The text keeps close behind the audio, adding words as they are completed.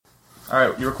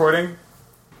Alright, you recording?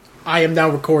 I am now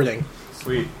recording.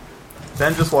 Sweet.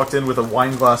 Ben just walked in with a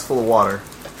wine glass full of water.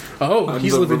 Oh,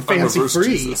 he's living fancy free.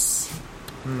 Jesus.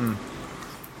 Make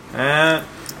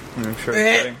sure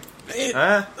it's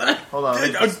hold on.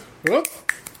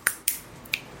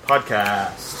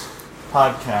 Podcast.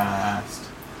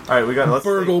 Alright, we got...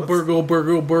 Burgle. We're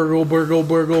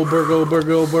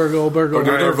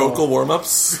doing our vocal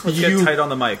warm-ups. Let's get tight on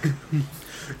the mic.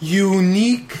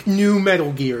 Unique new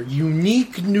Metal Gear.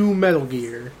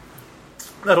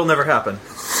 That'll never happen.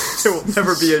 There will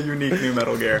never be a unique new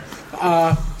Metal Gear.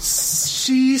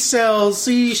 She sells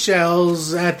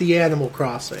seashells at the Animal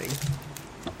Crossing.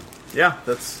 Yeah,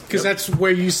 that's... Because that's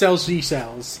where you sell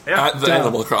seashells. Yeah. At the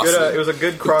Animal Crossing. It was a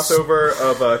good crossover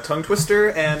of a tongue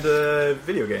twister and a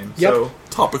video game. Yep. So,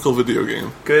 Topical video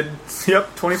game. good. Yep,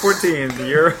 2014, the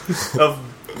year of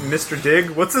Mr.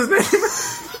 Dig. What's his name?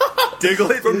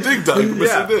 Diglett? From Dig Dug, Mr.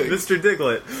 Yeah, Dig. Mr.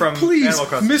 Diglett from Please, Animal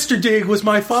Crossing. Mr. Dig was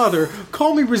my father.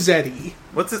 Call me Rossetti.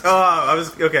 What's his... Oh, I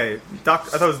was... Okay. I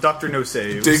thought it was Dr. No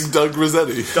Saves. Dig Dug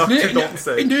Rossetti. Dr. Don't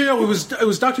Save. No, it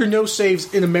was Dr. No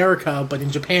Saves in America, but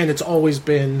in Japan it's always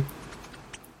been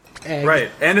Egg. Right.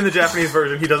 And in the Japanese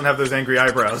version, he doesn't have those angry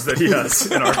eyebrows that he has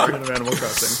in our version of Animal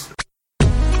Crossing.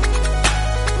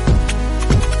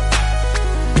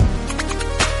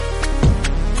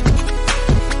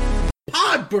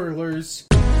 Podburglars.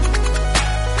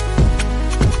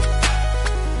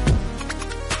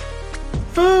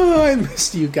 Oh, I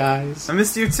missed you guys. I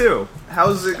missed you too.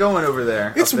 How's it going over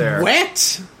there? It's up there?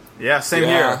 wet. Yeah, same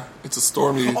Yeah, here. it's a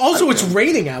stormy... Also, it's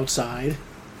raining outside.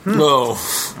 No.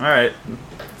 Alright.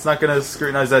 It's not going to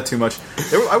scrutinize that too much.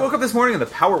 I woke up this morning and the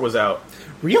power was out.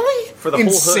 Really? For the in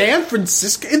whole hood. San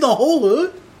Francisco? In the whole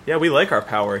hood? Yeah, we like our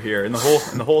power here in the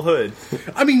whole hood.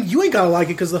 I mean, you ain't gotta like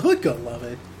it because the hood gonna love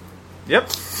it.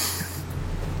 Yep.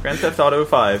 Grand Theft Auto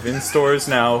 5 in stores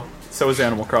now. So is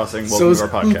Animal Crossing. Welcome to our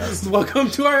podcast.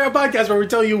 Welcome to our podcast where we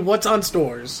tell you what's on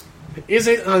stores. Is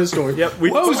it on the store? Yep,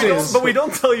 but we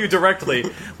don't tell you directly.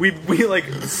 We like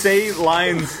say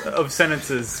lines of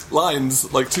sentences.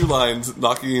 Lines, like two lines,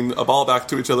 knocking a ball back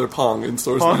to each other, Pong, in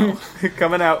stores now.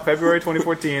 Coming out February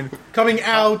 2014. Coming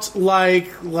out like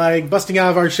busting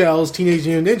out of our shells, Teenage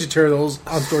Mutant Ninja Turtles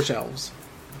on store shelves.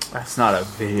 That's not a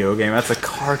video game. That's a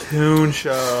cartoon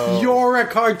show. You're a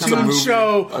cartoon movie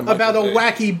show on about a Michael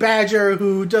Bay. wacky badger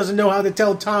who doesn't know how to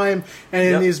tell time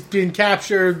and is being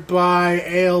captured by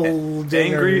ale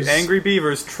Angry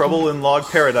Beavers, Trouble in Log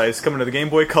Paradise, coming to the Game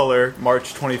Boy Color, March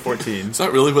 2014. Is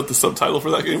that really what the subtitle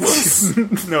for that game was?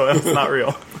 No, that's not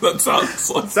real. That sounds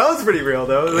like... Sounds pretty real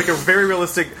though. Like a very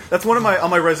realistic. That's one of my on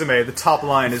my resume. The top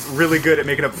line is really good at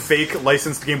making up fake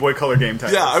licensed Game Boy Color game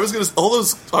titles. Yeah, I was gonna...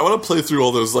 I want to play through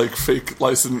all those, like, fake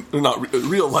licensed... Not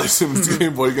real licensed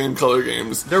Game Boy Game Color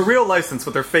games. They're real licensed,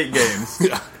 but they're fake games.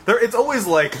 Yeah. It's always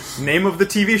like, name of the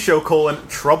TV show,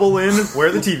 trouble in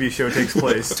where the TV show takes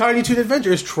place. Tiny Toon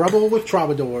Adventures, Trouble with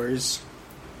Troubadours.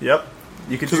 Yep.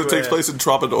 You could Because it takes place in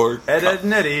Troubadour. Ed,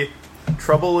 and Eddie,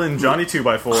 Trouble in Johnny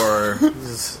 2x4. This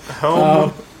is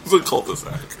home. It's a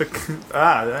cul-de-sac.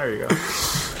 There you go.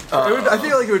 I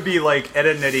feel like it would be like Ed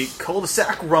and Eddie,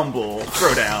 cul-de-sac rumble,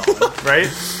 throwdown, right?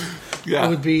 Yeah. It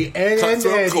would be Ed and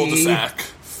Cutthroat Eddie cul-de-sac.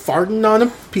 farting on a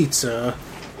pizza.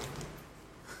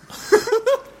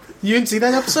 You didn't see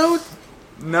that episode?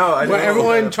 No, I didn't. Where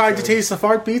everyone tried to taste the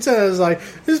fart pizza and it was like,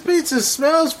 this pizza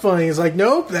smells funny. It's like,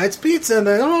 nope, that's pizza. And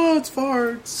then, it's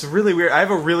farts. It's really weird. I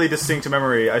have a really distinct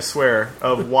memory, I swear,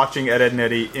 of watching Ed, and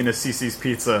Eddie in a CC's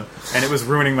Pizza, and it was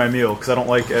ruining my meal because I don't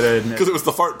like Ed, and Eddie. Because it was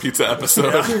the fart pizza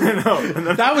episode. I know. And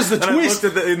then, That was the and twist. I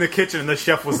looked in the kitchen, and the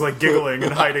chef was like giggling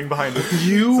and hiding behind it.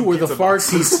 You were the fart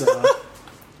pizza.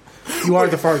 You are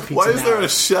the fart pizza. Why is there now. a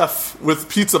chef with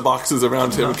pizza boxes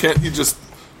around him? Can't he just...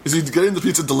 Is he getting the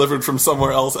pizza delivered from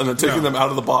somewhere else and then taking them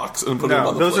out of the box and putting them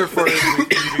on the those plate? are for when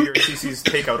you do your CC's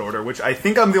takeout order, which I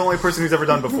think I'm the only person who's ever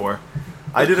done before.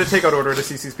 I did a takeout orre to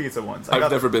CC's Pizza once.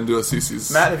 I've never been to a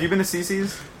CC's. Matt, have you been to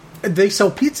CC's? They sell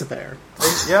pizza there.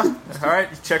 Yeah. All right.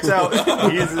 Checks out.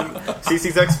 He's a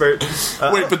CC's expert.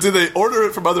 Wait, but do they order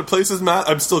it from other places, Matt?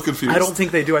 I'm still confused. I don't think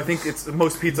they do. I think it's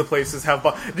most pizza places have.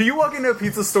 Do you walk into a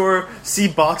pizza store, see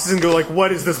boxes, and go like,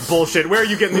 "What is this bullshit? Where are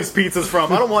you getting these pizzas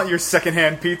from? I don't want your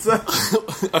secondhand pizza."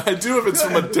 I do if it's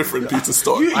from a different pizza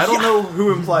store. I don't know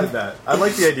who implied that. I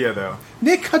like the idea though.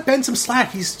 Nick cut Ben some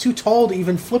slack. He's too tall to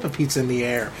even flip a pizza in the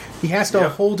air. He has to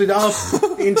hold it up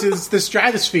into the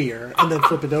stratosphere and then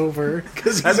flip it over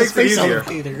because he's That a makes it space easier.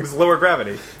 elevator. It's lower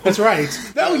gravity. That's right.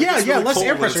 Oh yeah, It's really less cold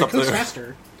air when it's pressure. It up cooks there.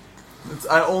 faster.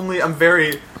 I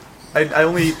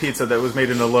only eat pizza that was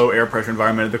made in a low air pressure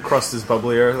environment. The crust is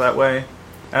bubblier that way.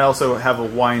 I also have a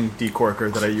wine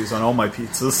decorker that I use on all my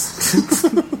pizzas.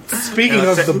 Speaking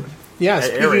of the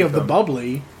aerate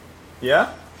bubbly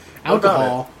Yeah?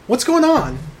 alcohol, what's going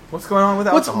on? What's going on with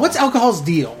alcohol? What's alcohol's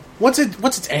deal? What's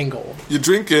its angle? You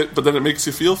drink it, but then it makes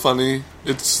you feel funny.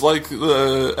 It's like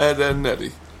the Ed and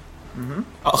Nettie. Mm-hmm.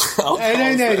 Ed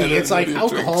and Nettie. It's like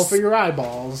alcohol for your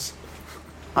eyeballs.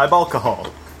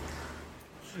 Alcohol.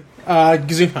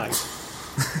 Gesundheit.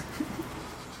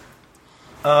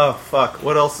 Oh, fuck.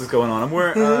 What else is going on? I'm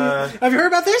wearing, Have you heard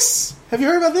about this?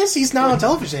 He's not on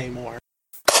television anymore.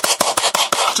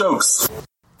 Jokes.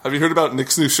 Have you heard about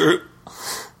Nick's new shirt?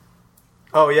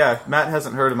 Oh, yeah. Matt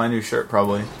hasn't heard of my new shirt,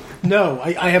 probably. No,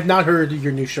 I have not heard of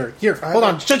your new shirt. Here, hold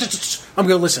on. I'm going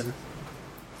to listen.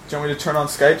 Do you want me to turn on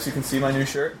Skype so you can see my new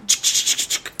shirt?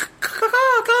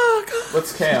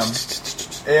 What's Cam?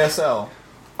 ASL.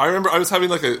 I remember I was having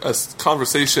like a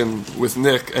conversation with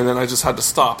Nick, and then I just had to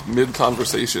stop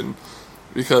mid-conversation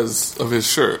because of his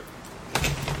shirt.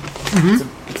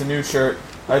 Mm-hmm. It's a new shirt.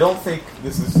 I don't think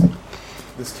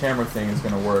this camera thing is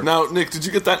going to work. Now, Nick, did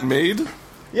you get that made?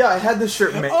 Yeah, I had this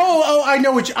shirt made. Oh, I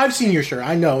know I've seen your shirt.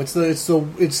 I know it's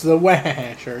the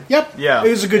wah shirt. Yep. Yeah, it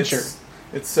was a good shirt.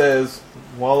 It says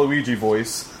Waluigi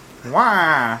voice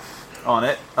wah on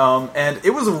it. And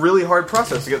it was a really hard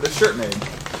process to get this shirt made.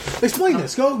 Explain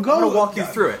this. Go. I'm gonna walk you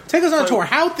through it. Take us on a tour.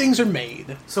 How things are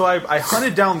made. So I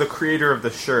hunted down the creator of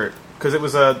the shirt because it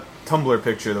was a Tumblr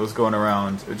picture that was going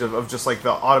around of just like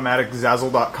the automatic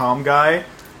ZAZZLE.com guy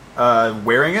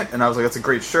wearing it, and I was like, that's a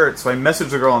great shirt. So I messaged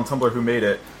the girl on Tumblr who made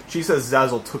it. She says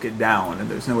Zazzle took it down,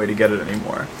 and there's no way to get it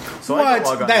anymore. So I had to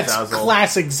log on That's to Zazzle.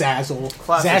 Classic Zazzle.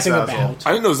 Classic Zazzing Zazzle. about.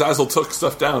 I didn't know Zazzle took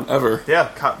stuff down ever.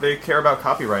 Yeah, they care about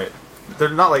copyright. They're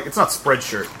not like, it's not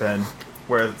Spreadshirt, Ben,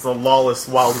 where it's the lawless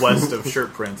Wild West of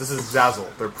shirt prints. This is Zazzle.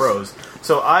 They're pros.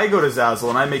 So I go to Zazzle,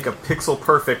 and I make a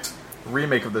pixel-perfect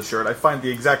remake of the shirt. I find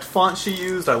the exact font she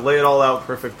used. I lay it all out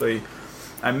perfectly.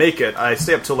 I make it. I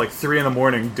stay up till like 3 in the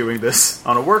morning doing this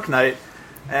on a work night,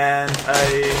 and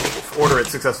I order it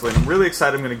successfully. And I'm really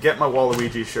excited. I'm going to get my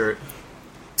Waluigi shirt.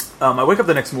 I wake up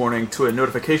the next morning to a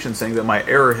notification saying that my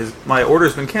order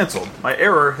has been canceled. My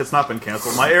error has not been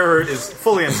canceled. My error is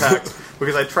fully intact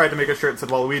because I tried to make a shirt that said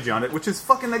Waluigi on it, which is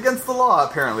fucking against the law.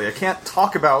 Apparently, I can't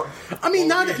talk about. I mean,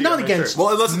 not against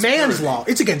unless it's man's purity. law.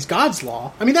 It's against God's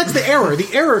law. I mean, that's the error.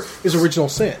 The error is original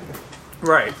sin.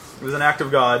 Right. It was an act of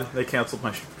God. They canceled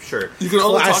my shirt. You can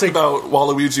only Classic. talk about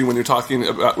Waluigi when you're talking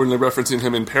about when they're referencing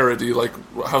him in parody, like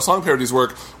how song parodies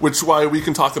work. Which why we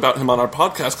can talk about him on our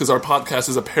podcast because our podcast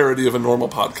is a parody of a normal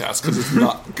podcast because it's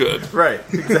not good. Right.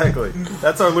 Exactly.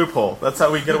 That's our loophole. That's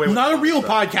how we get away with Not a real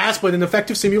stuff. podcast, but an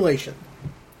effective simulation.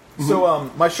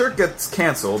 So my shirt gets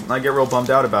canceled, and I get real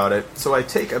bummed out about it. So I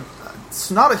take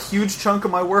it's not a huge chunk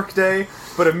of my workday,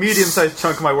 but a medium-sized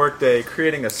chunk of my workday,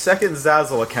 creating a second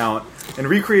Zazzle account and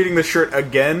recreating the shirt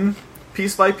again,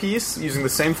 piece by piece, using the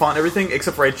same font and everything,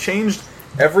 except for I changed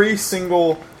every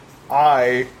single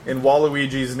I in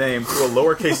Waluigi's name to a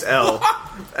lowercase l.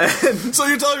 And So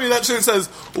you're telling me that shirt says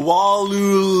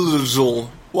Waluigi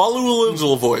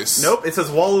voice? nope, it says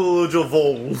Waluigi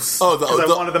Vols. Oh, because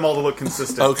I wanted them all to look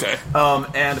consistent. Okay.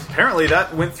 And apparently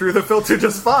that went through the filter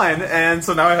just fine, and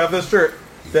so now I have this shirt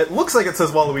that looks like it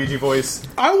says Waluigi voice.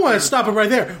 I want to stop it right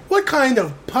there. What kind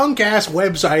of punk-ass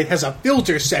website has a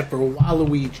filter set for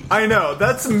Waluigi? I know,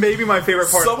 that's maybe my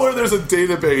favorite part. Somewhere there's a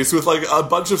database with like a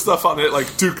bunch of stuff on it,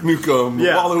 like Duke Nukem,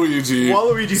 Yeah. Waluigi's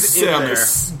in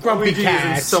Samus. there. Grumpy Waluigi's in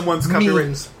Cat, someone's copyright.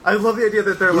 memes. I love the idea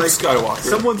that they're Luke like Skywalker.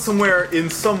 someone somewhere in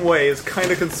some way is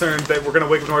kind of concerned that we're going to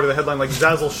wake up tomorrow to the headline like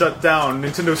Zazzle shut down,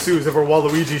 Nintendo sues over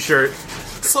Waluigi shirt.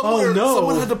 Somewhere, no.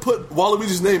 Someone had to put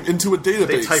Waluigi's name into a database.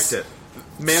 They typed it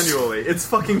manually. It's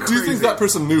fucking Do crazy. you think that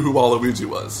person knew who Waluigi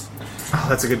was? Oh,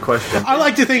 that's a good question. I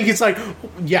like to think it's like,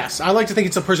 yes, I like to think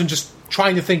it's a person just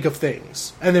trying to think of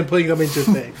things and then putting them into a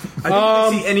thing. I think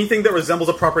if they see anything that resembles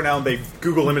a proper noun, they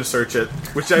Google image search it,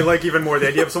 which I like even more. The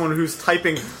idea of someone who's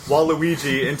typing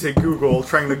Waluigi into Google,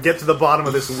 trying to get to the bottom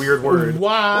of this weird word.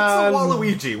 Wow. What's a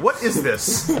Waluigi? What is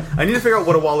this? I need to figure out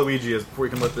what a Waluigi is before we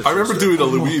can let this. I remember shit doing sit. a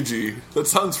Luigi. That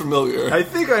sounds familiar. I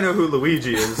think I know who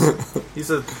Luigi is. He's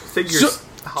a figure.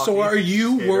 So are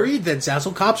you skater. worried that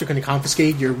Zazzle cops are going to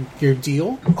confiscate your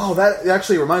deal? Oh, that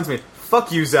actually reminds me.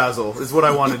 Fuck you, Zazzle, is what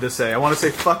I wanted to say. I want to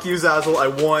say, fuck you, Zazzle. I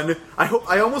won.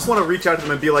 I almost want to reach out to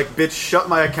them and be like, bitch, shut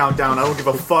my account down. I don't give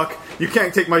a fuck. You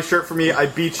can't take my shirt from me. I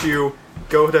beat you.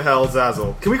 Go to hell,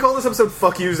 Zazzle. Can we call this episode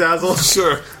Fuck You, Zazzle?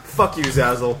 Sure. Fuck you,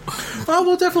 Zazzle. Well,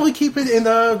 we'll definitely keep it in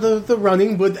the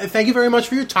running, but thank you very much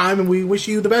for your time, and we wish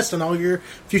you the best on all your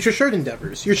future shirt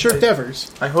endeavors. Your shirt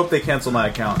endeavors. I hope they cancel my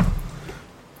account.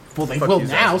 Well, they Fuck will you,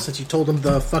 now, Zazzle. since you told them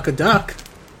the fuck a duck.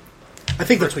 I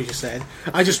think that's what you said.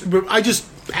 I just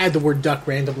add the word duck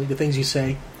randomly to things you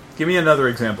say. Give me another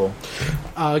example.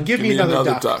 Give me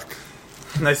another duck.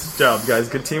 Nice job, guys.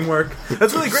 Good teamwork.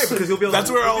 That's really great because you'll be able That's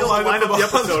to, where I'll line up the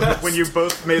episode when you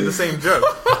both made the same joke.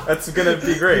 That's going to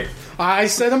be great. I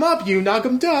set him up, you knock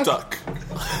him duck. Duck.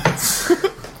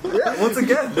 Yeah, once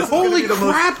again, this Holy is gonna be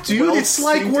the crap, most dude! It's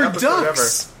like we're well-synced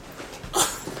ducks.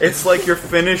 ever. It's like you're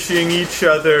finishing each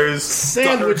other's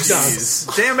Sandwich ducks.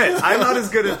 Damn it! I'm not as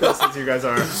good at this as you guys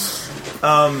are.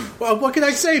 Well, what can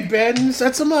I say? Ben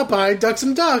sets him up. I ducks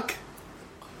him duck.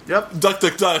 Yep. Duck,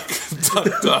 duck, duck.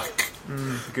 Duck, duck.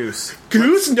 Goose.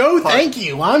 Goose? No, thank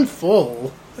you. I'm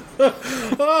full.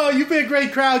 Oh, you've been a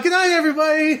great crowd. Good night,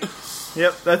 everybody.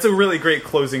 Yep, that's a really great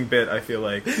closing bit, I feel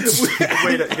like.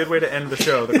 Good way to end the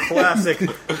show. The classic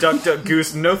duck, duck,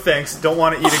 goose. No thanks. Don't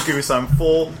want to eat a goose. I'm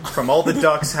full from all the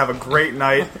ducks. Have a great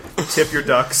night. Tip your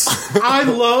ducks. I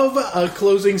love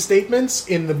closing statements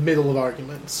in the middle of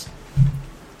arguments.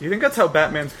 Do you think that's how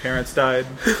Batman's parents died?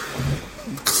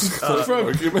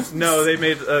 No, they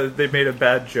made a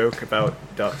bad joke about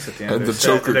ducks at the end And of the set,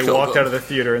 Joker and they killed walked them. out of the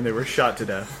theater and they were shot to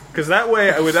death. Because that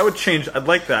way, that would change. I'd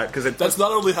like that because That's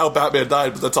not only how Batman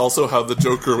died, but that's also how the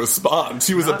Joker was spawned.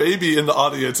 He was a baby in the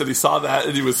audience, and he saw that,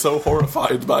 and he was so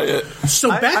horrified by it. So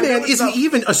Batman isn't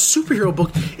even a superhero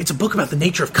book. It's a book about the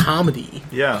nature of comedy.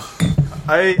 Yeah.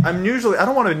 I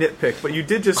don't want to nitpick, but you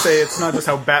did just say it's not just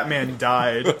how Batman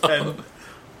died, and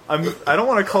I don't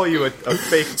want to call you a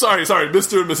fake Sorry,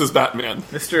 Mr. and Mrs. Batman.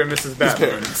 Mr. and Mrs. His Batman.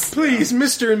 parents. Please,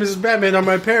 Mr. and Mrs. Batman are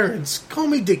my parents. Call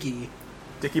me Dickie.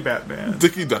 Dickie Batman.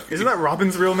 Dickie Duck. Isn't that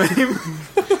Robin's real name?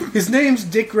 His name's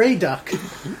Dick Gray Duck.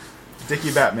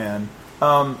 Dickie Batman.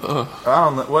 I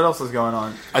don't know. What else is going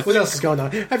on? What else is going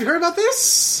on? Have you heard about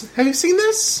this? Have you seen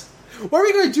this? What are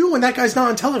we going to do when that guy's not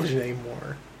on television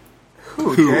anymore?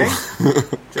 Who? Jay?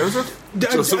 Joseph?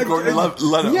 Joseph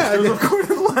Gordon-Levitt. Yeah. Joseph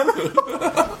Gordon-Levitt.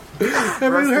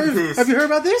 Have you heard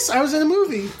about this? I was in a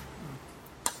movie.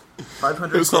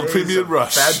 500 It was called days Premium of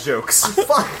Rush. Bad jokes.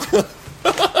 Fuck.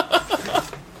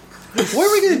 What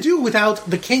are we going to do without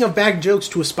the king of bad jokes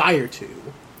to aspire to?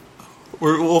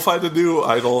 We'll find a new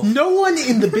idol. No one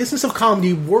in the business of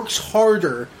comedy works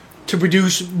harder to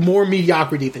produce more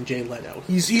mediocrity than Jay Leno.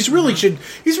 He's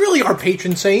really our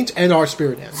patron saint and our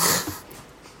spirit animal.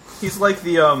 He's like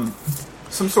the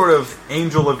some sort of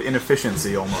angel of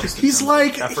inefficiency almost. He's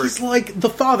like the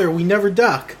father we never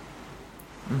duck.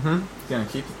 Gonna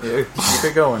keep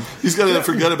it going. He's going to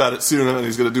forget about it soon, and then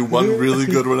he's going to do one really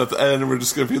good one at the end, and we're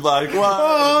just going to be like,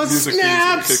 wow. Oh,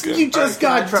 snaps! You just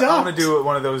got ducked. I want to do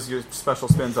one of those your special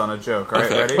spins on a joke. All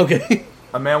right, Okay. ready? Okay.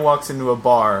 A man walks into a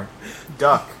bar.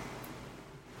 Duck.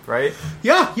 Right?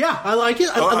 Yeah, I like it.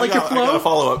 I like your I got a flow.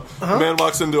 follow-up. A man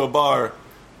walks into a bar.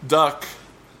 Duck.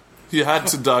 He had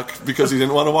to duck because he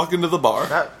didn't want to walk into the bar.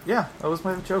 That was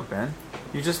my joke, Ben.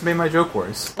 You just made my joke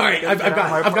worse. All right, I've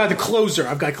got the closer.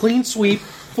 I've got clean sweep,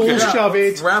 full shove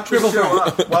it, Wrap the triple show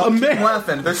threat. up. Well, A keep man-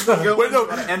 laughing. There's go. Wait, no.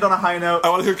 End on a high note. I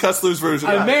want to hear Kessler's version.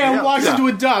 A man walks yeah. into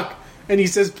a duck and he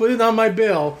says, "Put it on my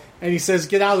bill," and he says,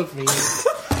 "Get out of me."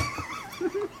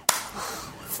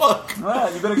 Fuck.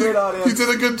 You've been a great audience. He did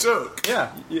a good joke.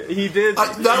 Yeah, he did.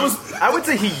 I would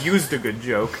say he used a good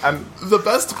joke. The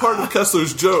best part of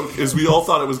Kessler's joke is we all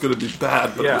thought it was going to be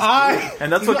bad. But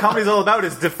And that's what comedy's all about,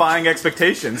 is defying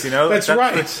expectations, you know? That's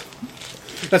right.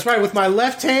 That's right. With my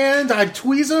left hand, I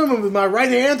tweeze him, and with my right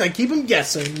hand, I keep him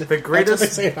guessing. The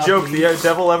greatest joke the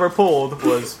devil ever pulled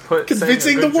was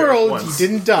convincing the world he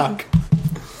didn't duck.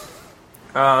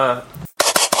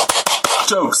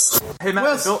 Jokes. Hey,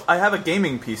 Matt, I have a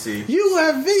gaming PC. You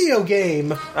have video game.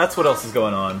 That's what else is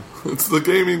going on. It's the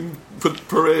gaming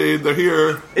parade. They're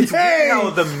here. It's Yay! weird how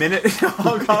the minute...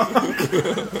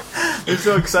 They're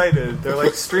so excited. They're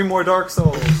like, stream more Dark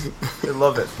Souls. They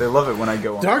love it. They love it when I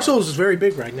go on. Dark Souls is very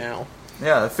big right now.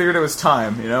 Yeah, I figured it was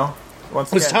time, you know? Once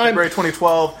again, It's time. February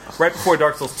 2012, right before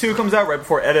Dark Souls 2 comes out, right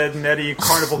before Ed, Edd and Eddy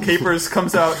Carnival Capers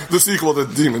comes out. The sequel to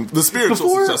the spiritual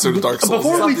successor to Dark Souls.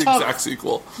 before It's not we the talk- exact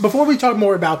sequel. Before we talk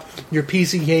more about your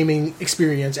PC gaming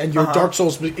experience and your Uh-huh. Dark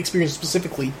Souls experience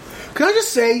specifically, can I just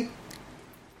say,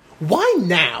 why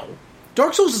now?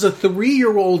 Dark Souls is a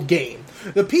 3-year-old game.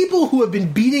 The people who have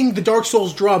been beating the Dark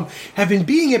Souls drum have been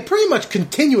beating it pretty much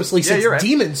continuously since you're right.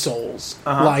 Demon Souls.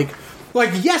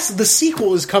 Like, yes, the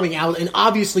sequel is coming out, and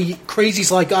obviously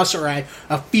crazies like us are at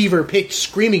a fever pitch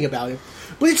screaming about it.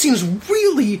 But it seems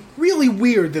really, really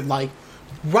weird that, like,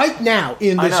 right now,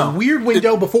 in this weird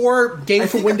window, before Game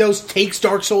for Windows takes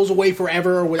Dark Souls away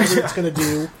forever, or whatever it's going to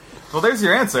do. Well, there's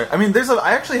your answer. I mean,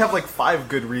 I actually have like 5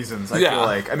 good reasons, I feel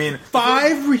like. I mean...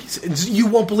 5 reasons. You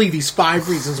won't believe these 5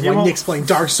 reasons why Nick's playing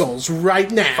Dark Souls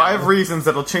right now. 5 reasons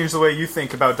that'll change the way you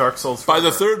think about Dark Souls By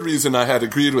forever. the 3rd reason, I had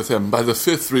agreed with him. By the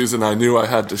 5th reason, I knew I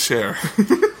had to share.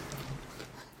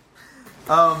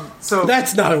 So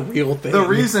That's not a real thing. the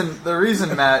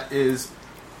reason, Matt, is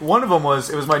one of them was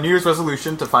it was my New Year's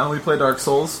resolution to finally play Dark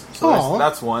Souls. So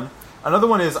that's one. Another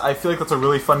one is I feel like that's a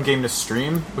really fun game to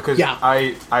stream because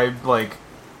I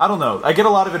don't know. I get a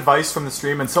lot of advice from the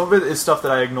stream, and some of it is stuff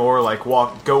that I ignore, like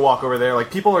go walk over there.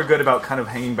 Like, people are good about kind of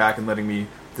hanging back and letting me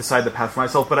decide the path for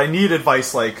myself, but I need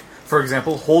advice like, for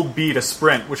example, hold B to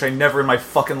sprint, which I never in my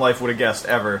fucking life would have guessed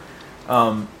ever.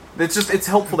 It's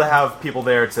helpful to have people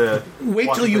there to... Wait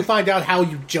till you find out how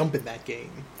you jump in that game.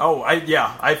 Oh,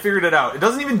 I figured it out. It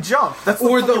doesn't even jump. That's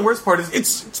the worst part.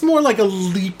 It's more like a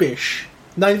leapish.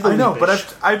 Not even I know, leapish.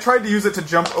 but I tried to use it to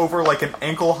jump over like an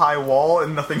ankle-high wall,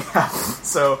 and nothing happened.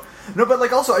 So no, but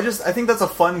like also, I think that's a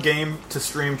fun game to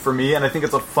stream for me, and I think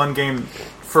it's a fun game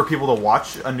for people to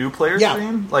watch a new player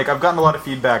stream. Like, I've gotten a lot of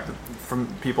feedback from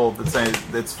people that say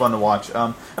it's fun to watch,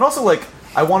 and also like,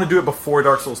 I want to do it before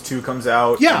Dark Souls 2 comes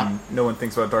out. Yeah. And no one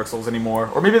thinks about Dark Souls anymore,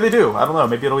 or maybe they do. I don't know.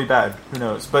 Maybe it'll be bad. Who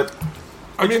knows? But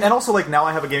I mean, and also like now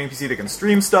I have a gaming PC that can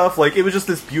stream stuff. Like, it was just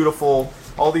this beautiful.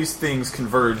 All these things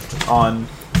converged on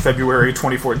February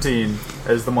 2014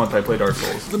 as the month I played Dark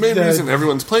Souls. The main reason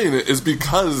everyone's playing it is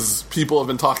because people have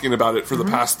been talking about it for the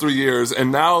past 3 years,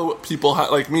 and now people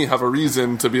like me have a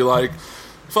reason to be like,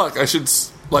 fuck, I should...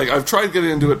 Like, I've tried getting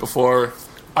into it before.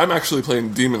 I'm actually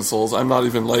playing Demon Souls. I'm not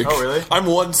even like... Oh, really? I'm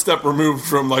one step removed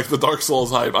from like the Dark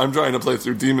Souls hype. I'm trying to play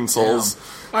through Demon Souls.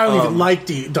 I don't even like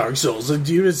Dark Souls. I'm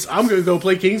going to go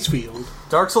play Kingsfield.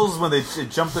 Dark Souls is when they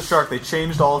jumped the shark, they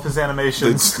changed all of his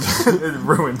animations. It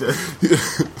ruined it.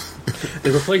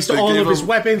 They replaced all of his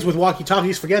weapons with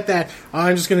walkie-talkies. Forget that.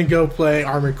 I'm just going to go play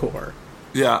Armored Core.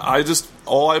 Yeah,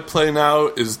 all I play now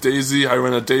is DayZ. I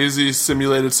run a DayZ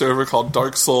simulated server called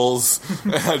Dark Souls,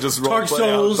 and I just roleplay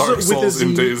out Dark Souls in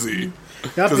DayZ.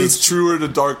 Because it's truer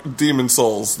to Demon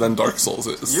Souls than Dark Souls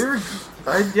is.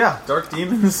 Dark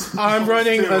Demons. I'm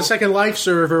running a Second Life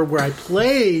server where I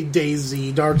play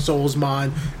DayZ, Dark Souls Mon,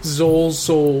 Zol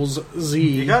Souls Z.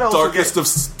 You gotta also Darkest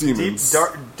of Demons.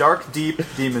 Deep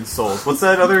Demon Souls. What's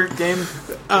that other game?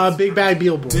 Big Bad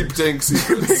Beetleborg. Deep Dank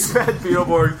Secrets. Big Bad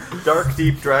Beetleborg. Dark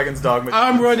Deep Dragon's Dogma.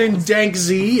 I'm running Dank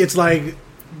Z. It's like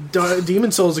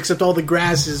Demon Souls, except all the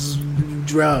grass is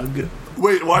drug.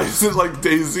 Wait, why is it like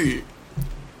DayZ?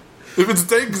 If it's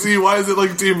Dank Z, why is it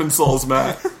like Demon Souls,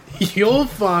 Matt? You'll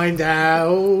find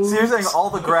out. So you're saying all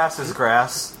the grass is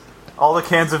grass, all the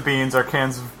cans of beans are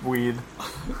cans of weed,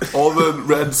 all the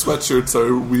red sweatshirts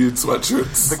are weed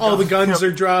sweatshirts, all the guns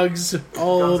are drugs,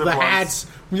 all the hats.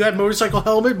 That motorcycle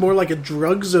helmet, more like a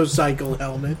drugzocycle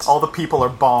helmet. All the people are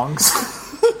bongs.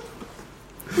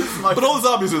 But all the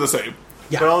zombies are the same.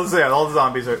 Yeah. But all the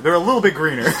zombies they're a little bit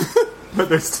greener, but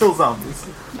they're still zombies.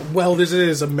 Well, this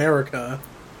is America.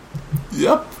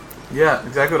 Yep. Yeah,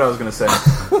 exactly what I was going to say.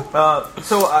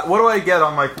 So what do I get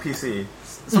on my PC?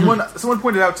 Someone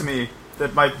pointed out to me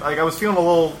that I was feeling a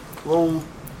little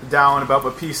down about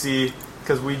my PC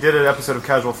because we did an episode of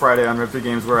Casual Friday on Rip3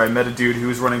 Games where I met a dude who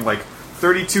was running like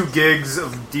 32 gigs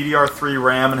of DDR3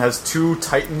 RAM and has 2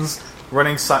 Titans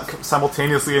running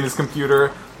simultaneously in his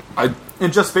computer.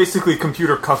 And just basically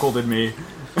computer cuckolded me.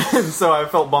 And so I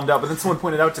felt bummed out, but then someone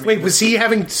pointed out to me... Wait, was he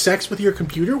having sex with your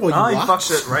computer while you watched?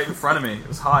 He fucked it right in front of me. It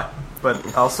was hot,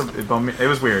 but also it bummed me. It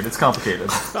was weird. It's complicated.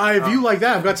 If you like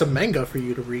that, I've got some manga for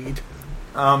you to read.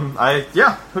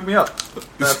 Hook me up.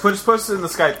 Post it in the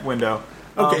Skype window.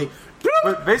 Okay.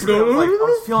 But basically, I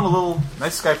was feeling a little...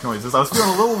 Nice Skype noises. I was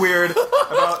feeling a little weird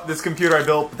about this computer I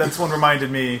built, but then someone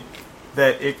reminded me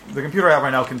that the computer I have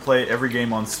right now can play every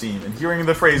game on Steam. And hearing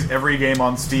the phrase "every game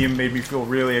on Steam" made me feel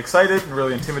really excited and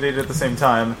really intimidated at the same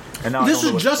time. And now this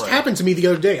just happened to me the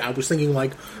other day. I was thinking,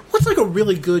 like, what's like a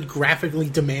really good, graphically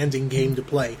demanding game to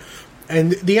play?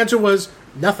 And the answer was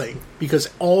nothing, because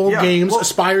all games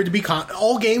aspire to be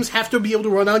all games have to be able to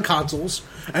run on consoles,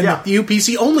 and the few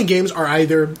PC only games are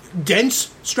either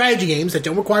dense strategy games that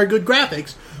don't require good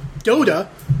graphics, Dota,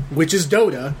 which is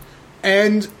Dota,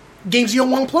 and games you don't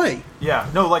want to play. Yeah,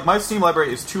 no, like my Steam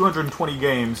library is 220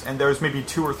 games, and there's maybe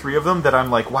 2 or 3 of them that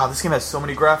I'm like, wow, this game has so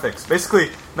many graphics.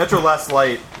 Basically, Metro Last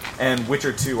Light and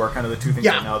Witcher 2 are kind of the 2 things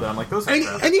right now that I'm like, those are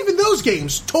graphics. And even those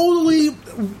games totally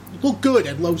look good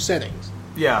at low settings.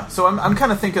 Yeah, so I'm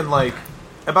kind of thinking like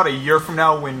about a year from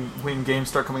now when games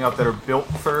start coming out that are built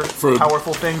for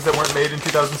powerful things that weren't made in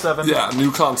 2007. Yeah,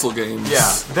 new console games.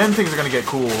 Yeah, then things are going to get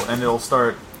cool, and it'll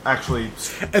start... actually,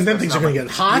 and then things are going to get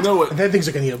hot, and then things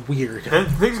are going to get weird. Then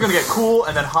things are going to get cool,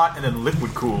 and then hot, and then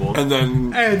liquid cool, and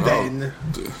then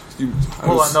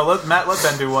hold on, no, let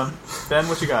Ben do one. Ben,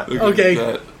 what you got?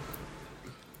 Okay.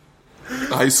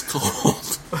 Ice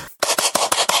cold.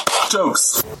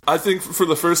 Jokes. I think for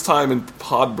the first time in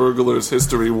Podburglars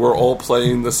history, we're all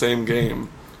playing the same game.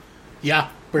 Yeah,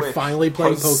 we're finally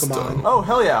playing Pokemon. Oh,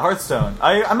 hell yeah, Hearthstone.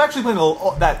 I'm actually playing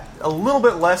a little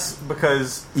bit less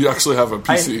because... You actually have a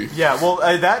PC.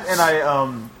 That and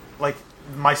I,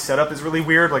 my setup is really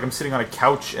weird. Like, I'm sitting on a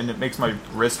couch, and it makes my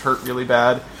wrist hurt really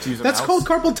bad to use a mouse. That's called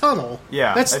carpal tunnel.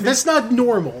 Yeah. That's not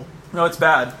normal. No, it's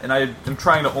bad, and I'm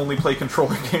trying to only play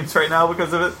controller games right now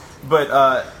because of it. But,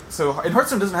 and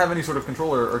Hearthstone doesn't have any sort of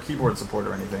controller or keyboard support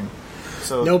or anything.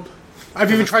 So nope. I've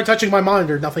even tried touching my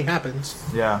monitor. Nothing happens.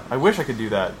 Yeah, I wish I could do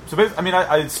that. So,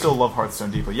 I still love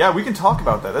Hearthstone deeply. Yeah, we can talk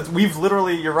about that. We've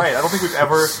literally, you're right. I don't think we've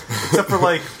ever, except for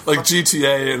like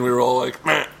GTA, and we were all like,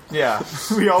 meh. Yeah,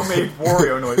 we all made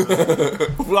Wario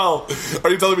noises. Well, are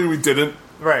you telling me we didn't?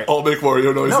 Right. All make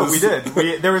Wario noises? No, we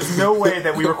did. There was no way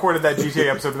that we recorded that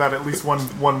GTA episode without at least one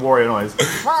Wario noise.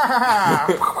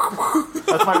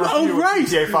 That's my review of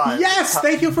GTA 5. Yes,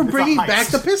 thank you for bringing back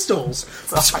the pistols.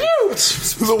 The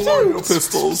Wario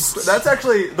pistols. That's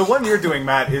actually, the one you're doing,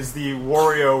 Matt, is the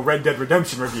Wario Red Dead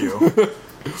Redemption review.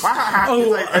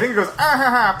 I think it goes,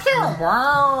 pew,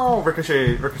 wow,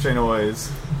 ricochet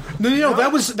noise. No,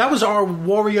 that was our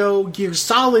Wario Gear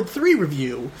Solid 3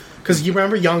 review. Because you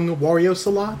remember young Wario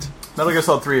Salat? Metal Gear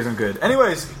Solid 3 isn't good.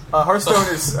 Anyways,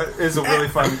 Hearthstone is a really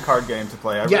fun card game to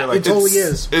play. I really like it totally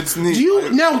is. It's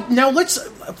neat. Now let's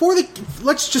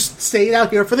just say it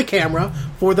out here for the camera,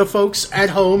 for the folks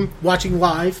at home watching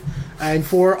live, and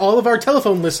for all of our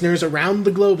telephone listeners around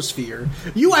the globosphere.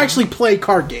 You actually play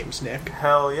card games, Nick.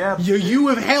 Hell yeah. You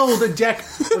have held a deck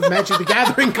of Magic the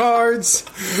Gathering cards.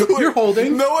 You're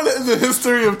holding. No one in the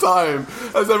history of time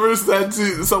has ever said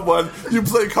to someone, you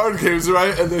play card games,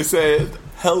 right? And they say,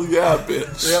 hell yeah,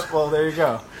 bitch. Yep, well, there you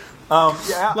go.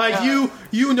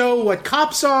 You know what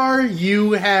cops are.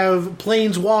 You have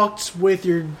planes walked with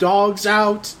your dogs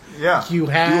out. Yeah. You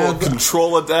will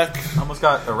control a deck. I almost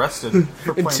got arrested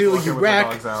for until you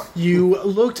wreck. You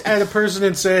looked at a person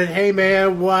and said, "Hey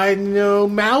man, why no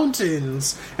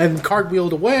mountains?" and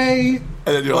cartwheeled away.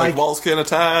 And then you're like walls can't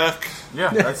attack.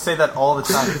 Yeah, I say that all the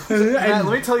time. Matt,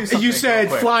 let me tell you something. You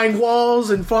said flying walls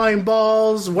and flying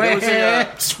balls.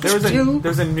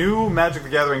 There's a new Magic the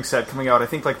Gathering set coming out, I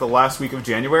think like the last week of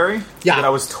January, that I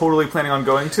was totally planning on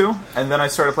going to, and then I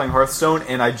started playing Hearthstone,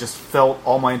 and I just felt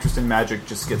all my interest in Magic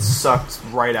just get sucked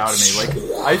right out of me. Like,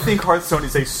 I think Hearthstone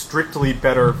is a strictly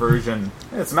better version,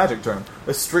 it's a Magic term,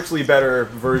 a strictly better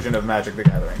version of Magic the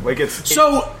Gathering. Like,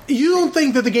 So, you don't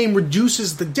think that the game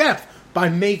reduces the depth by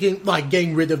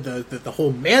getting rid of the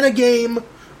whole mana game,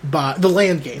 but the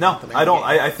land game? No, I don't.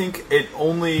 I think it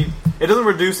doesn't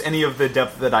reduce any of the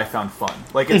depth that I found fun.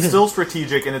 Like, it's still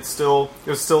strategic, and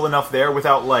there's still enough there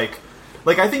without like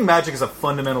I think Magic is a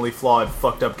fundamentally flawed,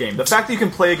 fucked up game. The fact that you can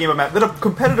play a game of Magic, that a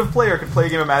competitive player can play a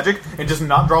game of Magic and just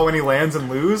not draw any lands and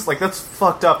lose, like, that's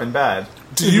fucked up and bad.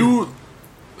 Do you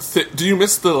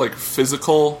miss the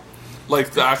physical?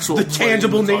 Like the actual... The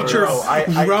tangible nature of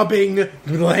rubbing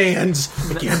lands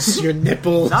against your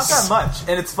nipples. Not that much.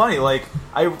 And it's funny,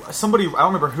 I don't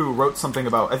remember who, wrote something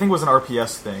about... I think it was an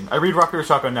RPS thing. I read Rock Paper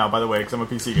Shotgun now, by the way, because I'm a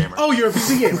PC gamer. Oh, you're a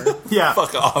PC gamer? Yeah.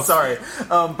 Fuck off. Sorry.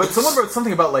 But someone wrote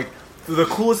something about, the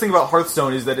coolest thing about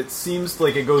Hearthstone is that it seems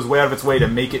like it goes way out of its way to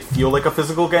make it feel like a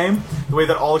physical game. The way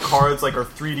that all the cards are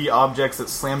 3D objects that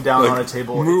slam down on a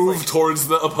table. Move towards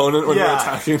the opponent when you're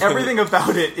attacking them. Everything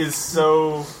about it is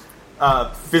so...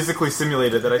 physically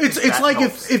simulated that I think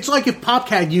it's like if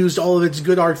PopCap used all of its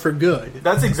good art for good.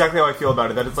 That's exactly how I feel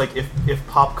about it. That it's like if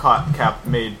PopCap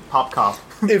made PopCop.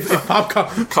 if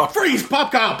PopCap freeze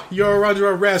PopCap, you're under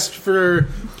arrest for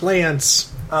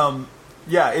plants.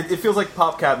 Yeah, it feels like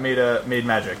PopCap made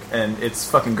Magic, and it's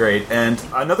fucking great. And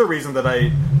another reason that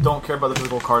I don't care about the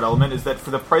physical card element is that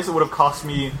for the price it would have cost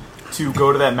me to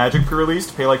go to that Magic pre-release,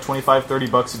 to pay like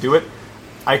 $25-30 to do it,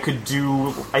 I could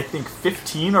do, I think,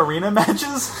 15 arena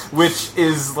matches, which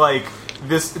is like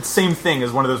it's the same thing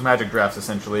as one of those Magic drafts,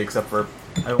 essentially, except for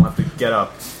I don't have to get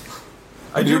up.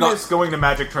 I do miss going to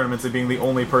Magic tournaments and being the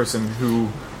only person who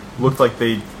looked like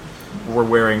they were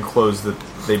wearing clothes that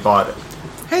they bought.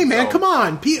 Hey man, come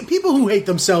on! People who hate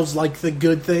themselves like the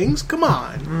good things, come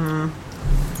on.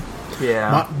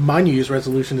 Yeah. My New Year's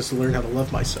resolution is to learn how to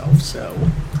love myself. So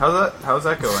how's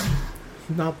that going?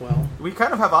 Not well. We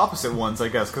kind of have opposite ones, I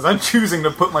guess, because I'm choosing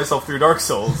to put myself through Dark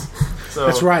Souls. So.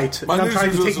 That's right. And I'm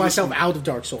trying to take myself out of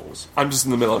Dark Souls. I'm just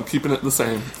in the middle. I'm keeping it the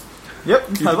same. Yep,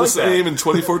 keep it the same in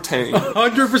 2014.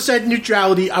 100%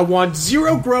 neutrality. I want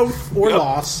zero growth or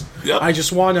loss. Yep. I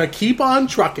just want to keep on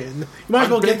trucking. You might as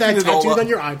well get that tattooed on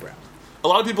your eyebrow. A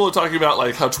lot of people are talking about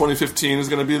how 2015 is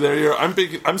going to be their year.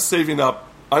 I'm saving up.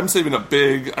 I'm saving up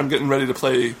big. I'm getting ready to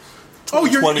play.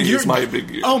 2020 is my big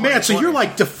year. Oh man, so you're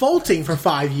defaulting for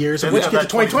 5 years, and once you get to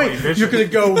 2020, you're going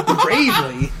to go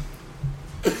bravely.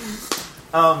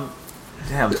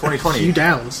 Damn, 2020. Few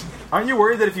downs. Aren't you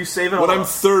worried that if you save it all When I'm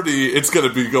 30, it's going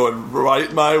to be going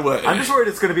right my way. I'm just worried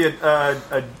it's going to be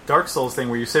a Dark Souls thing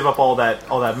where you save up all that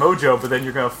mojo, but then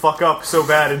you're going to fuck up so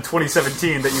bad in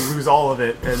 2017 that you lose all of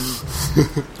it and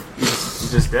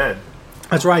you're just dead.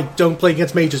 That's right. Don't play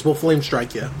against mages. We'll flame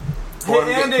strike you.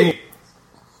 Hey, Andy!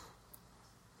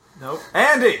 Nope.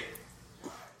 Andy!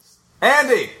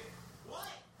 Andy! What?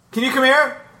 Can you come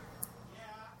here?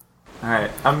 Yeah.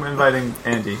 Alright, I'm inviting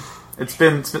Andy. It's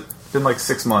been like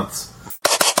 6 months.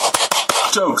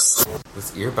 Jokes.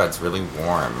 This earbud's really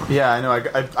warm. Yeah, I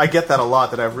know. I get that a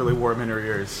lot, that I have really warm inner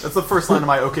ears. That's the first line of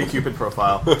my OkCupid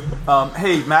profile.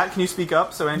 Hey, Matt, can you speak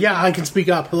up? So Andy... Yeah, I can speak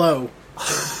up. Hello.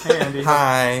 Hey, Andy.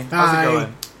 Hi. How's it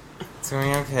going? It's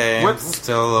going okay. I'm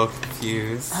still a little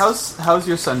confused. How's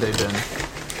your Sunday been?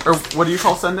 Or what do you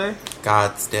call Sunday?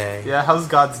 God's Day. Yeah, how's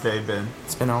God's Day been?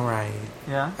 It's been alright.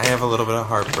 Yeah? I have a little bit of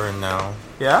heartburn, though.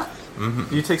 Yeah?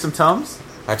 Mm-hmm. You take some Tums?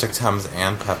 I took Tums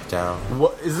and Pepto.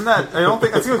 What, isn't that... I don't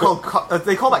think... That's called...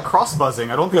 They call that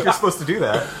cross-buzzing. I don't think you're supposed to do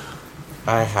that.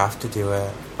 I have to do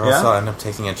it, or else I'll end up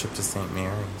taking a trip to St.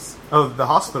 Mary's. Oh, the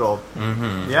hospital.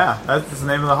 Mm-hmm. Yeah, that's the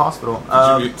name of the hospital.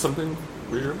 Did you eat something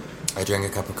weird? I drank a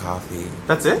cup of coffee.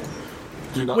 That's it?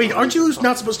 Wait, aren't you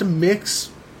not supposed to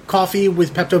mix coffee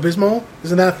with Pepto-Bismol?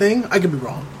 Isn't that a thing? I could be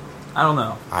wrong. I don't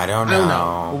know. I don't know.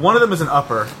 Well, one of them is an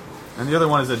upper, and the other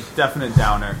one is a definite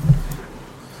downer.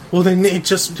 Well, then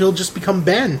he'll just become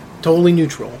Ben. Totally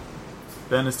neutral.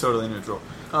 Ben is totally neutral.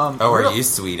 Are you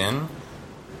Sweden?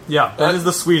 Yeah, Ben is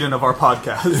the Sweden of our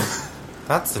podcast.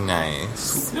 That's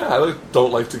nice. Yeah, I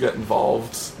don't like to get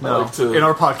involved. No, in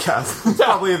our podcast. It's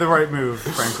probably the right move,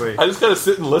 frankly. I just gotta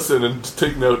sit and listen and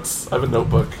take notes. I have a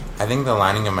notebook. I think the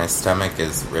lining of my stomach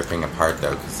is ripping apart,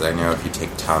 though, because I know if you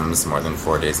take Tums more than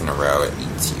 4 days in a row, it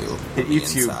eats you. It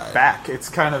eats you back. It's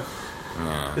kind of...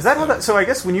 Yeah. Is that how that... So I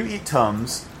guess when you eat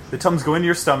Tums, the Tums go into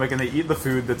your stomach and they eat the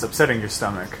food that's upsetting your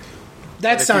stomach.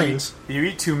 That's science. If you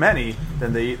eat too many,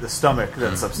 then they eat the stomach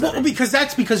that's upsetting. Well,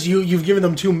 because you've given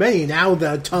them too many. Now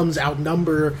the Tums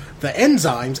outnumber the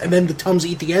enzymes, and then the Tums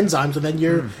eat the enzymes, and then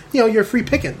you're free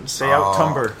pickings. They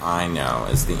outtumber. I know.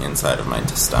 As the inside of my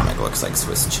stomach looks like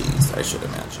Swiss cheese, I should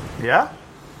imagine. Yeah?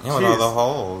 Yeah, with all the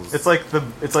holes. It's like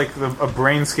a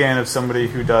brain scan of somebody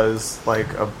who does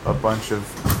like a bunch of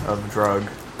drug.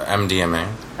 MDMA.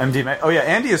 MDMA. Oh yeah,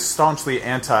 Andy is staunchly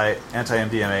anti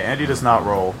MDMA. Andy does not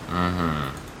roll.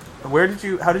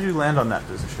 Mm-hmm. How did you land on that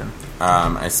position?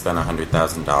 I spent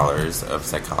 $100,000 of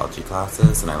psychology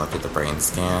classes, and I looked at the brain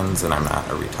scans, and I'm not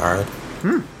a retard.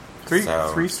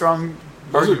 Three strong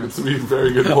Those are arguments. to be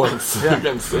very good points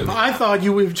against it. I thought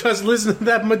you would just listen to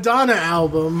that Madonna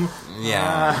album.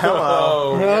 Yeah.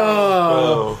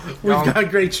 Hello. We've got a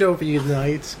great show for you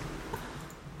tonight.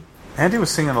 Andy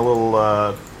was singing a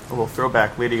little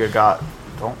throwback Lady Gaga.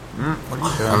 What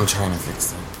are you doing? I'm trying to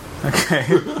fix it. Okay,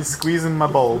 he's squeezing my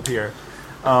bulb here.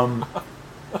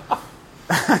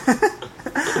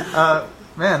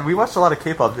 Man, we watched a lot of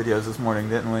K-pop videos this morning,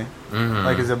 didn't we? Mm-hmm.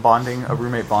 Like, is it a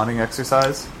roommate bonding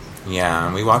exercise? Yeah,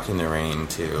 and we walked in the rain,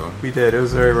 too. We did. It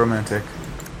was very romantic.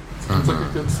 Sounds like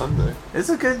a good Sunday. It's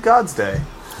a good God's Day.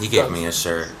 He gave me a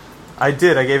shirt. I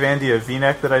did. I gave Andy a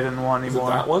V-neck that I didn't want anymore. Is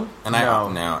it that one? And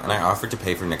I offered to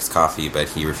pay for Nick's coffee, but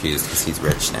he refused because he's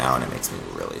rich now, and it makes me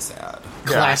really sad.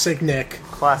 Classic Nick.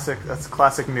 That's a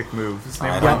classic Nick move. His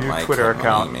name I is my don't new like Twitter it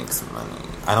account. when he makes money.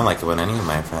 I don't like it when any of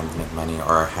my friends make money or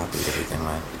are happy to begin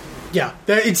with. Yeah,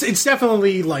 it's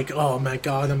definitely like, oh my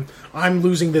god, I'm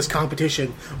losing this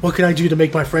competition. What can I do to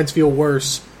make my friends feel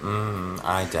worse?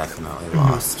 I definitely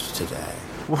lost today.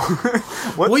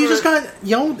 Well, you just got,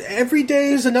 every day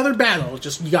is another battle.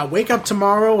 Just, you got to wake up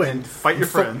tomorrow and fight your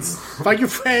friends. Fight your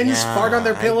friends, Yeah, fart on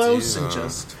their pillows, I do. and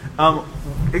just...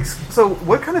 So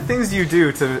what kind of things do you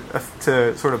do to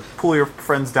sort of pull your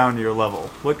friends down to your level?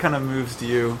 What kind of moves do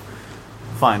you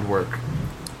find work?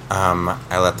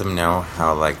 I let them know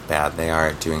how, bad they are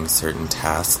at doing certain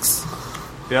tasks.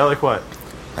 Yeah, like what?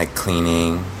 Like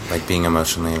cleaning, like being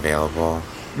emotionally available.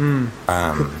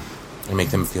 I make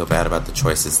them feel bad about the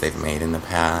choices they've made in the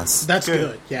past. That's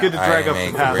good. Yeah. Good to drag I up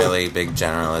make the past. really big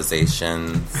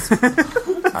generalizations.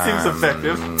 Seems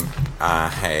effective.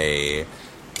 I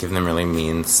give them really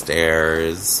mean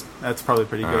stares. That's probably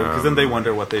pretty good, because then they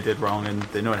wonder what they did wrong, and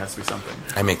they know it has to be something.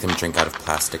 I make them drink out of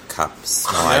plastic cups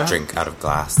while I drink out of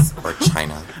glass or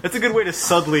china. That's a good way to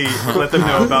subtly let them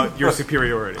know about your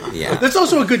superiority. Yeah. That's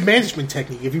also a good management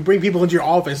technique. If you bring people into your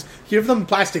office, give them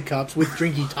plastic cups with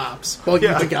drinky tops while you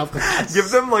drink out glass.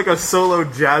 Give them like a solo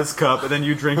jazz cup, and then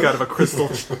you drink out of a crystal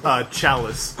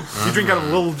chalice. You drink out of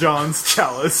Little John's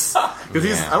chalice. Because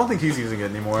Yeah. I don't think he's using it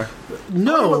anymore.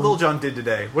 No. I wonder what Lil Jon did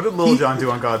today. What did Lil Jon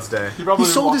do on God's Day? He probably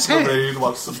He sold walked his to the head. raid,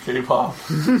 watched some K-pop.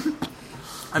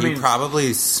 He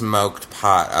probably smoked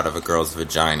pot out of a girl's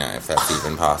vagina, if that's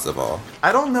even possible.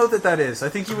 I don't know that is. I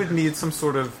think you would need some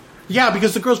sort of... Yeah,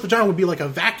 because the girl's vagina would be like a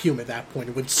vacuum at that point.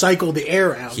 It would cycle the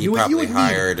air out. He You probably would need-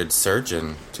 hired a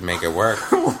surgeon to make it work.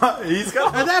 He's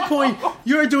got... At that point,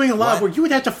 you're doing a lot of What? work. You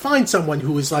would have to find someone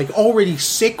who was like already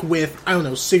sick with, I don't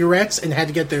know, cigarettes and had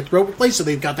to get their throat replaced, so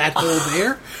they've got that hole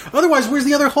there. Otherwise, where's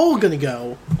the other hole going to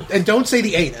go? And don't say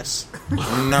the anus.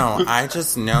 No, I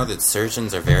just know that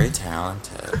surgeons are very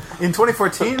talented. In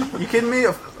 2014? You kidding me?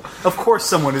 Of course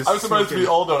someone is... I'm surprised we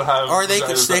all don't have. Or they vaginas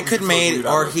could that we could smoke made, weed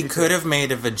or out he of. could have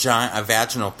made a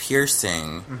vaginal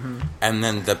piercing, and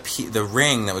then the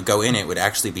ring that would go in it would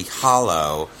actually be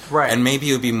hollow, Right. And maybe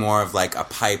it would be more of like a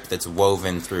pipe that's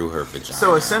woven through her vagina.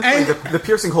 So essentially, And- the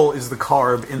piercing hole is the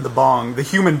carb in the bong, the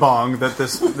human bong that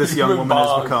this young Human woman has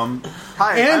bong. become.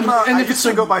 Hi, And- and I if used it's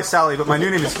to go by Sally, but my new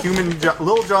name is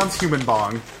Lil Jon's Human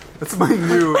Bong. That's my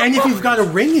new... And if you've got a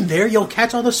ring in there, you'll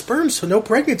catch all the sperm, so no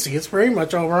pregnancy. It's very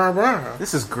much all rah rah.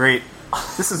 This is great.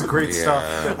 This is great Yeah.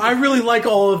 stuff. I really like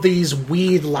all of these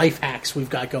weed life hacks we've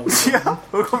got going on.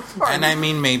 Yeah. And I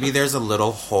mean, maybe there's a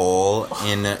little hole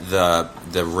in the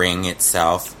ring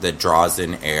itself that draws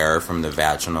in air from the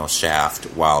vaginal shaft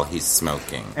while he's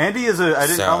smoking. Andy is I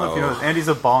don't know if you know this. Andy's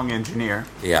a bong engineer.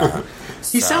 Yeah.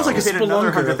 He sounds like a He paid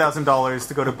another spelunker. $100,000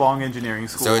 to go to bong engineering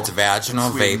school. So it's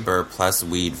vaginal Sweden. vapor plus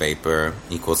weed vapor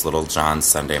equals Little John's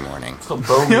Sunday morning. It's called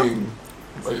Boeing.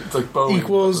 It's like Boeing.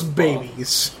 Equals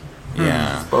babies.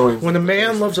 Yeah. Boeing. When a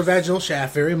man loves a vaginal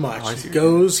shaft very much, I see.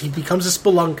 he becomes a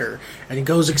spelunker, and he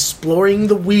goes exploring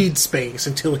the weed space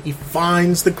until he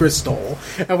finds the crystal.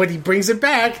 And when he brings it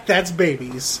back, that's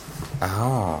babies.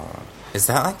 Oh. Is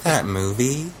that like that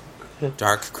movie?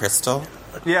 Dark Crystal?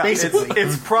 Yeah, Basically.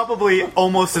 it's probably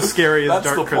almost as scary as That's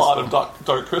Dark the Crystal. plot of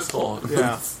Dark Crystal.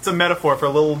 Yeah, it's a metaphor for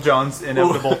Lil Jon's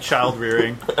inevitable child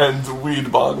rearing. And weed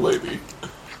bong lady.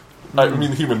 I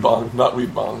mean human bong, not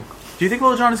weed bong. Do you think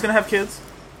Lil Jon is going to have kids,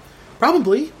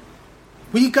 Probably.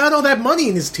 Well, he got all that money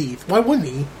in his teeth. Why wouldn't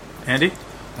he? Andy?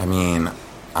 I mean,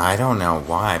 I don't know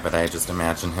why, but I just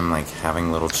imagine him like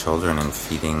having little children and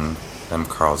feeding them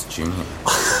Carl's Jr.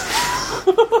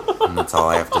 And that's all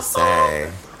I have to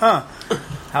say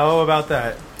How about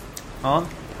that? Well,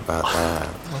 about that.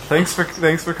 thanks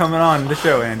for coming on the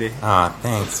show, Andy.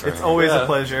 Thanks. It's Ray. always Yeah. a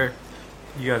pleasure.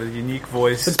 You got a unique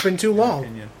voice. It's been too long.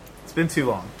 Opinion. It's been too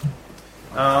long.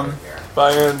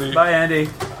 Bye, Andy. Bye, Andy.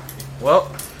 Well,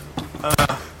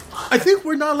 I think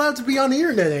we're not allowed to be on the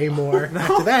internet anymore.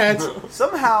 After that,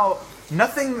 somehow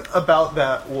nothing about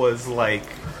that was like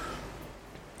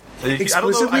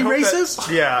Explicitly I hope that-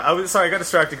 racist? yeah, I was sorry. I got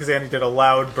distracted because Andy did a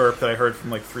loud burp that I heard from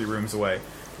like 3 rooms away.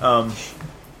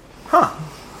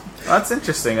 That's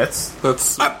interesting.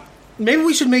 That's maybe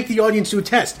we should make the audience do a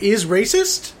test. Is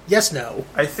racist? Yes, no.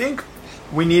 I think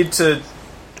we need to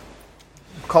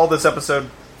call this episode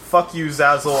 "Fuck You,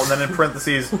 ZAZZLE," and then in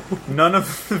parentheses, none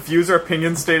of the views or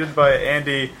opinions stated by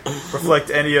Andy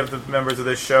reflect any of the members of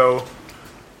this show.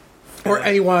 Or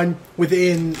anyone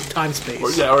within time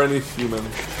space. or any human.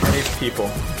 Any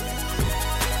people.